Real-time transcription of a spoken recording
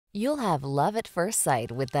You'll have love at first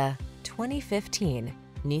sight with the 2015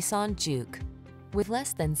 Nissan JUKE. With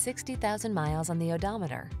less than 60,000 miles on the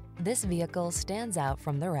odometer, this vehicle stands out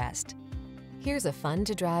from the rest. Here's a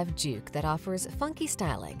fun-to-drive JUKE that offers funky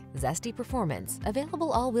styling, zesty performance,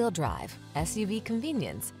 available all-wheel drive, SUV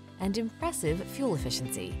convenience, and impressive fuel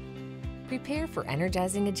efficiency. Prepare for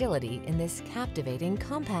energizing agility in this captivating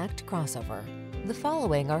compact crossover. The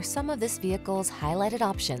following are some of this vehicle's highlighted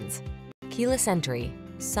options: keyless entry,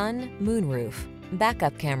 sun, moonroof,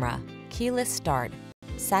 backup camera, keyless start,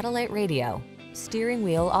 satellite radio, steering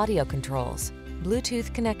wheel audio controls,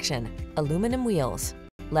 Bluetooth connection, aluminum wheels,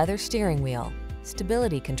 leather steering wheel,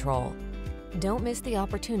 stability control. Don't miss the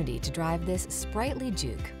opportunity to drive this sprightly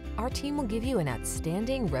JUKE. Our team will give you an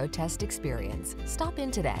outstanding road test experience. Stop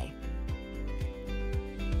in today.